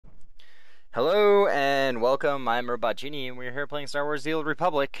Hello and welcome, I'm Robot Genie and we're here playing Star Wars The Old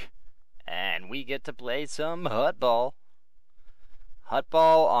Republic. And we get to play some Huttball.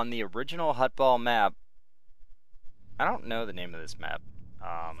 Huttball on the original Huttball map. I don't know the name of this map.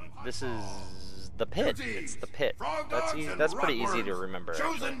 This is the pit. It's the pit. That's pretty easy to remember.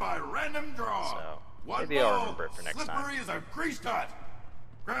 Chosen by random draw. So maybe I'll remember it for next time. Slippery as a grease cut.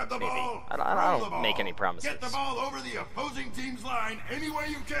 Grab the Maybe. ball. I don't make any promises. Get the ball over the opposing team's line any way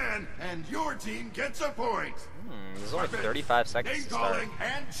you can, and your team gets a point. There's only 35 seconds to start.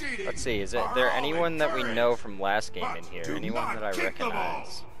 And cheating. Let's see, is there anyone that we know from last game in here? Anyone that I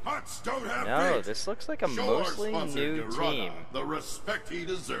recognize? Huts don't have No, grit. this looks like a Show mostly our sponsor, new Dorada, team. the respect he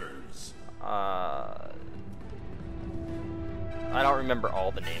deserves. I don't remember all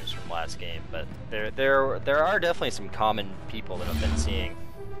the names from last game, but there are definitely some common people that I've been seeing.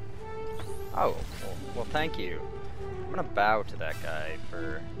 Oh, well, thank you. I'm gonna bow to that guy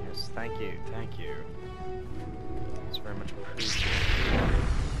for yes, thank you. It's very much appreciated.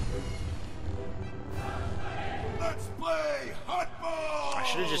 Let's play Huttball! I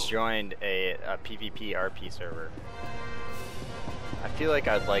should have just joined a PvP RP server. I feel like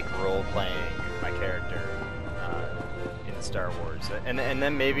I'd like role-playing my character in Star Wars. And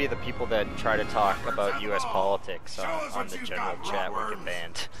then maybe the people that try to talk about US politics on the general chat would get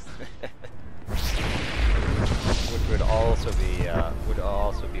banned. Which would also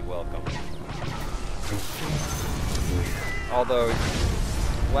be welcome. Although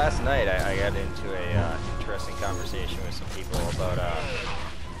last night I got into a interesting conversation with some people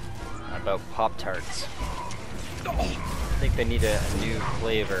about Pop-Tarts. I think they need a new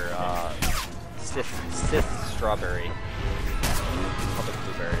flavor, Sith strawberry, public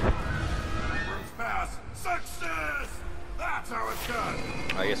blueberry. Pass. Success! That's how it's done.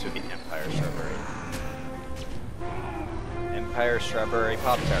 I guess it would be Empire strawberry. Empire strawberry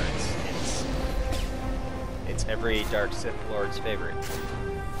Pop-Tarts. It's every Dark Sith Lord's favorite.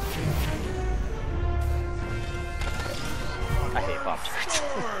 I hate Pop-Tarts.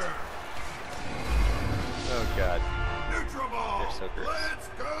 Oh god. They're so gross.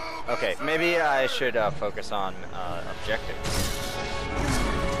 Okay, maybe I should focus on objectives.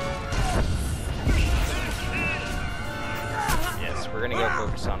 Yes, we're gonna go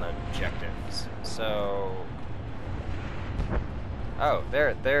focus on objectives. So... Oh,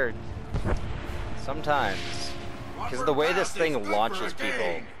 they're... Sometimes... Because of the way this thing launches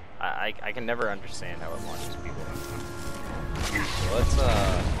people, I can never understand how it launches people. So let's,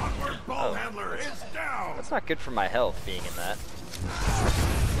 oh, that's not good for my health, being in that.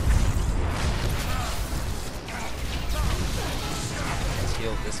 Let's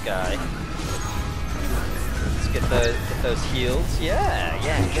heal this guy. Let's get those heals. Yeah,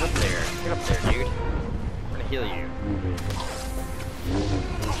 get up there, dude. We're gonna heal you.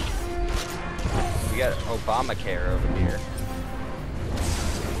 We got Obamacare over here.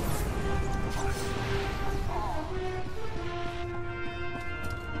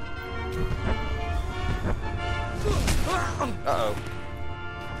 Uh-oh.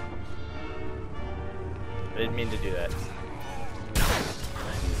 I didn't mean to do that.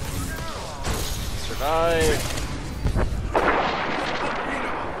 Survive!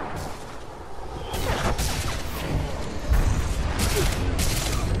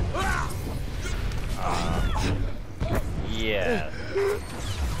 Yeah.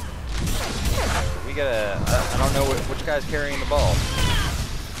 We gotta... I don't know which guy's carrying the ball.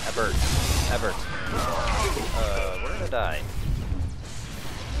 Ebert. Where did I die?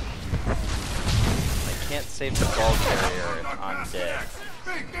 I can't save the ball carrier if I'm dead.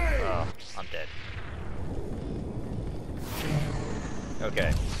 Oh, I'm dead.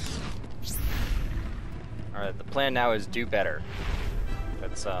 Okay. Alright, the plan now is do better.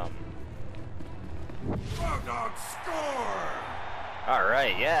 That's, Dog score!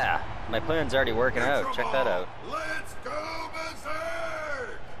 Alright, yeah. My plan's already working out. Check that out. Let's go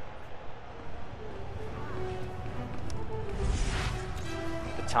berserk!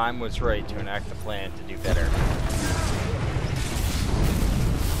 The time was right to enact the plan to do better.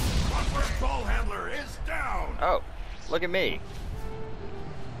 Ball handler is down! Oh, look at me.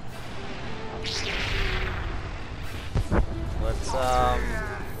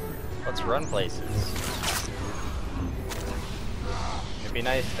 Let's run places. It'd be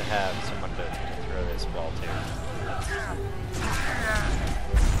nice to have someone to throw this ball to.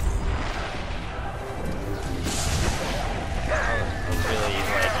 Really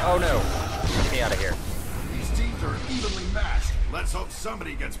like, oh no! Get me out of here. These teams are evenly matched. Let's hope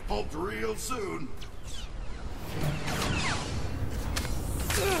somebody gets pulped real soon.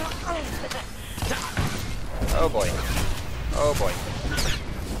 Oh boy. Oh boy.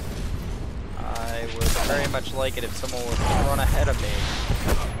 very much like it if someone was to run ahead of me.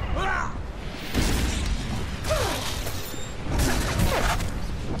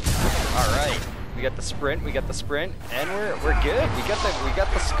 All right, we got the sprint, and we're good. We got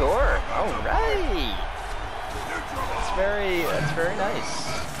the score. All right, that's very nice.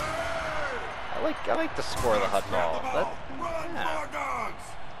 I like the score of the hut ball. Yeah.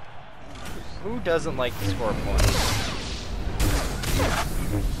 Who doesn't like to score points?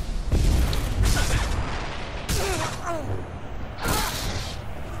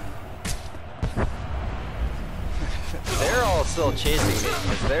 They're all still chasing me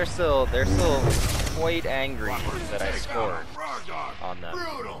because they're still quite angry that I scored on them.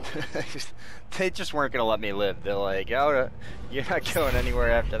 They just weren't gonna let me live. They're like, "Oh, you're not going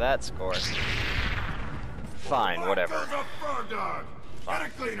anywhere after that score." Fine, whatever.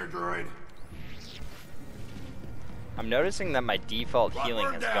 Fine. I'm noticing that my default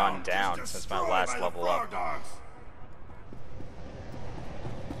healing has gone down since my last level up.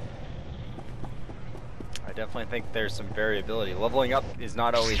 I definitely think there's some variability. Leveling up is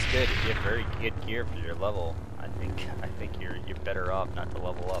not always good. If you have very good gear for your level, I think you're better off not to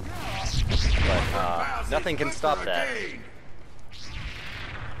level up. But nothing can stop that.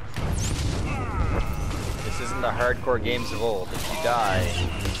 This isn't the hardcore games of old. If you die, you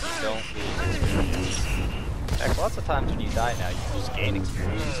don't lose experience. In fact, lots of times when you die now, you just gain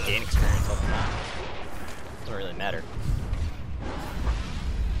experience. You just gain experience all the time. Doesn't really matter.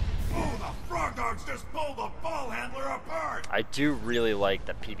 Oh, the frog dogs just pulled the ball handler apart! I do really like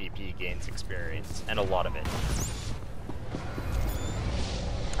that PvP gains experience, and a lot of it.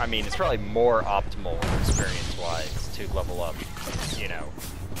 I mean, it's probably more optimal experience-wise to level up, you know.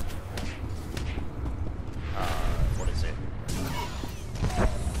 What is it?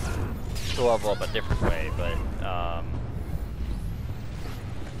 To level up a different way, but,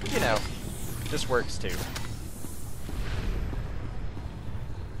 you know, this works too.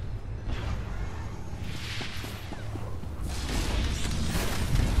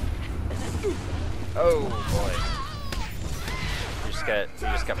 Oh boy. We just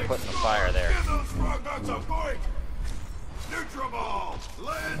got put in the fire there.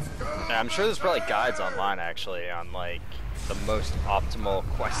 Now, I'm sure there's probably guides online actually on like the most optimal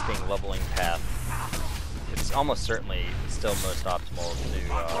questing leveling path. It's almost certainly still most optimal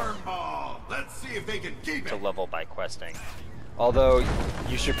to level by questing. Although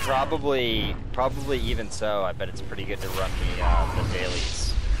you should probably even so, I bet it's pretty good to run the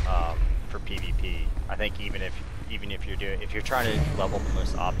dailies for PvP. I think even if you're trying to level the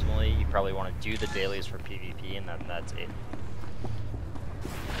most optimally, you probably want to do the dailies for PvP, and then that's it.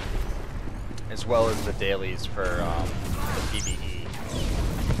 As well as the dailies for the PvE.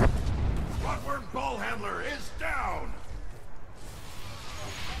 Rockworm ball handler is down.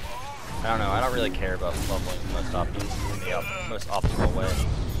 I don't know. I don't really care about leveling the most most optimal way.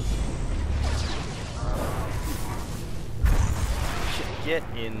 Get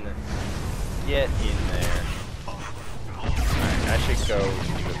in there. Alright, I should go do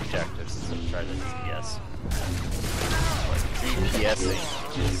objectives instead of try to DPS. DPSing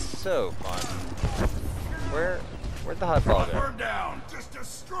is so fun. Where'd the hot ball go? Down, just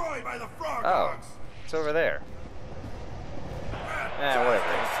destroyed by the frog Oh, dogs. it's over there. Whatever.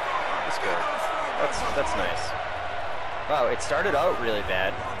 Let's go. That's nice. Wow, it started out really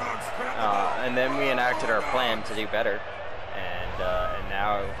bad, and then we enacted our plan to do better. And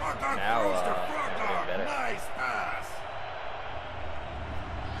now we're doing better. Nice pass.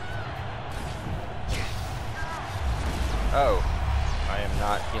 Oh, I am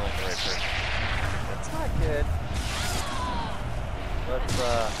not healing the right person. That's not good. Let's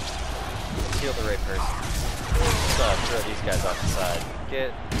heal the right person. Let's throw these guys off the side.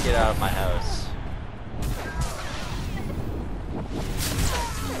 Get out of my house.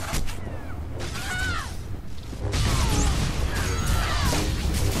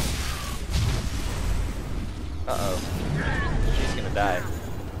 Uh-oh. She's gonna die.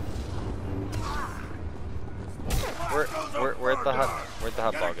 Where'd the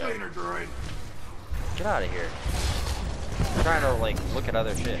hut ball go? Get out of here. I'm trying to, like, look at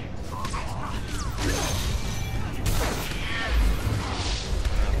other shit.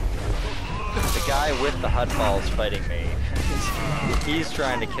 The guy with the hut ball is fighting me. He's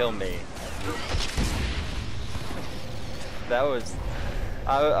trying to kill me. That was...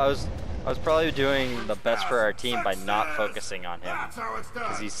 I was probably doing the best for our team by not focusing on him,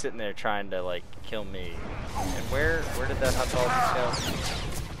 because he's sitting there trying to like kill me. And where did that hot ball just go?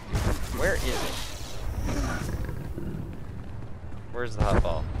 Where is it? Where's the hot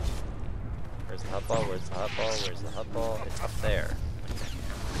ball? Where's the hot ball? Where's the hot ball? Where's the hot ball? It's up there.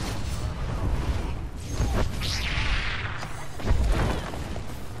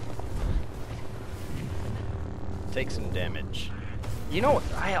 take some damage. You know,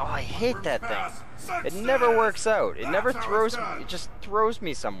 I hate that thing. It never works out. It never throws me. It just throws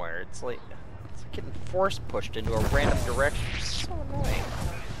me somewhere. It's like getting force pushed into a random direction. It's so annoying.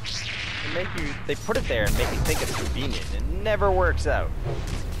 They put it there and make you think it's convenient. It never works out.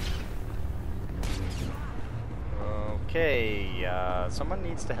 Okay, someone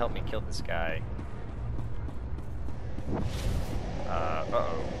needs to help me kill this guy.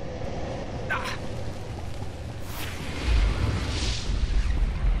 Uh-oh. Ah!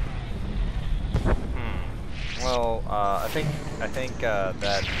 Well, I think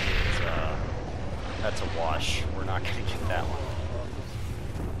that is that's a wash. We're not gonna get that one.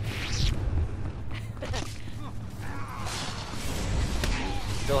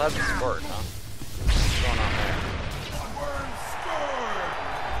 Still hasn't scored, huh? What's going on there?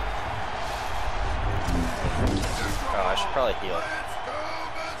 Oh, I should probably heal.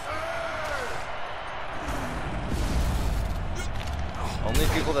 Only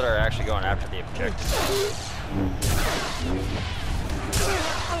people that are actually going after the objective.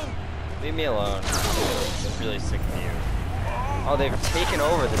 Leave me alone. I'm really sick of you. Oh, they've taken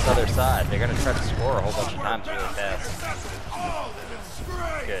over this other side. They're gonna try to score a whole bunch of times really fast.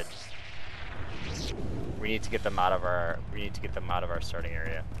 Good. We need to get them out of our. We need to get them out of our starting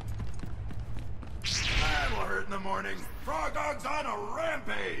area. That'll hurt in the morning. Frog Dog's on a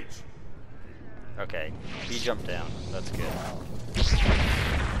rampage. Okay, he jumped down. That's good.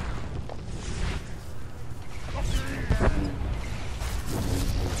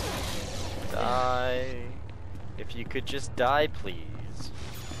 Die. If you could just die, please.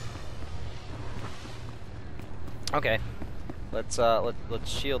 Okay. Let's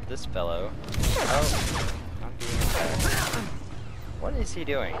shield this fellow. Oh, I'm being attacked. What is he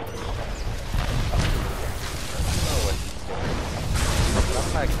doing? I don't know what he's doing.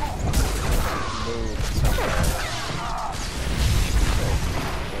 I'm like move somewhere.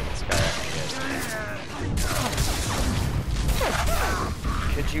 This guy actually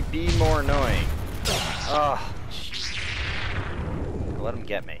is. Could you be more annoying? Oh, jeez. Let him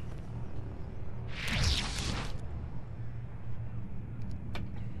get me.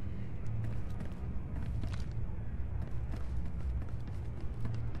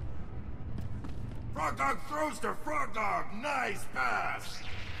 Frog Dog throws to Frog Dog. Nice pass.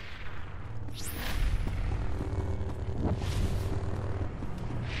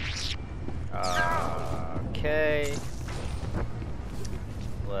 Okay.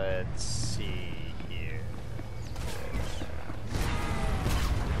 Let's see here.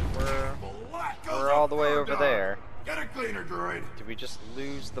 We're all the way over there. Get a cleaner, droid. Did we just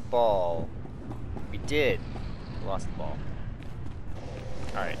lose the ball? We did. We lost the ball.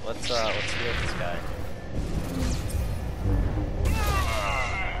 All right, let's heal this guy.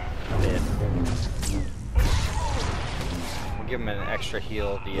 Dead. We'll give him an extra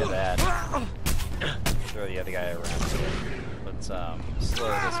heal via that. Throw the other guy around. Let's slow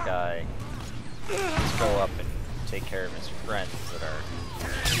this guy. Let's go up and take care of his friends that are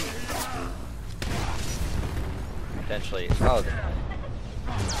potentially.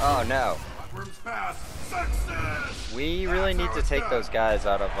 Oh no. We really need to take those guys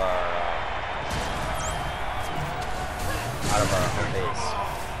out of our home base.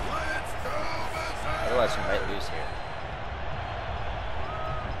 Otherwise, we might lose here.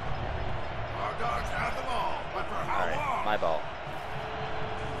 All right, my ball.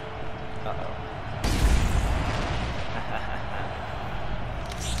 Uh-oh.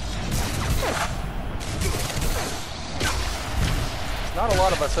 There's not a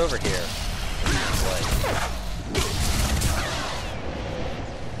lot of us over here.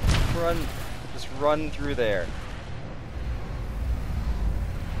 Just run through there.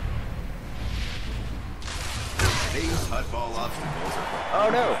 These hutball obstacles are Oh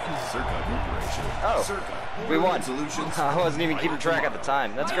no! Circa Corporation. Oh, Circa. we won. Solutions. I wasn't even keeping track at the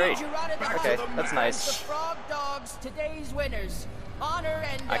time. That's great. Okay, that's nice. The Frog Dogs, today's winners. Honor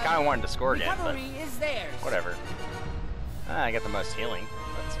and I kind of wanted to score again, but recovery is theirs. whatever. I got the most healing.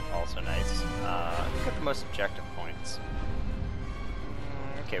 That's also nice. Who got the most objective points?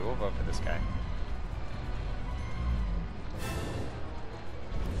 Okay, we'll vote for this guy.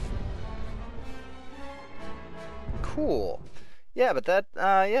 Cool. Yeah, but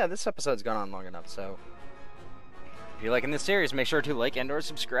yeah, this episode's gone on long enough, so if you're liking this series, make sure to like and or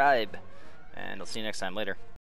subscribe. And I'll see you next time. Later.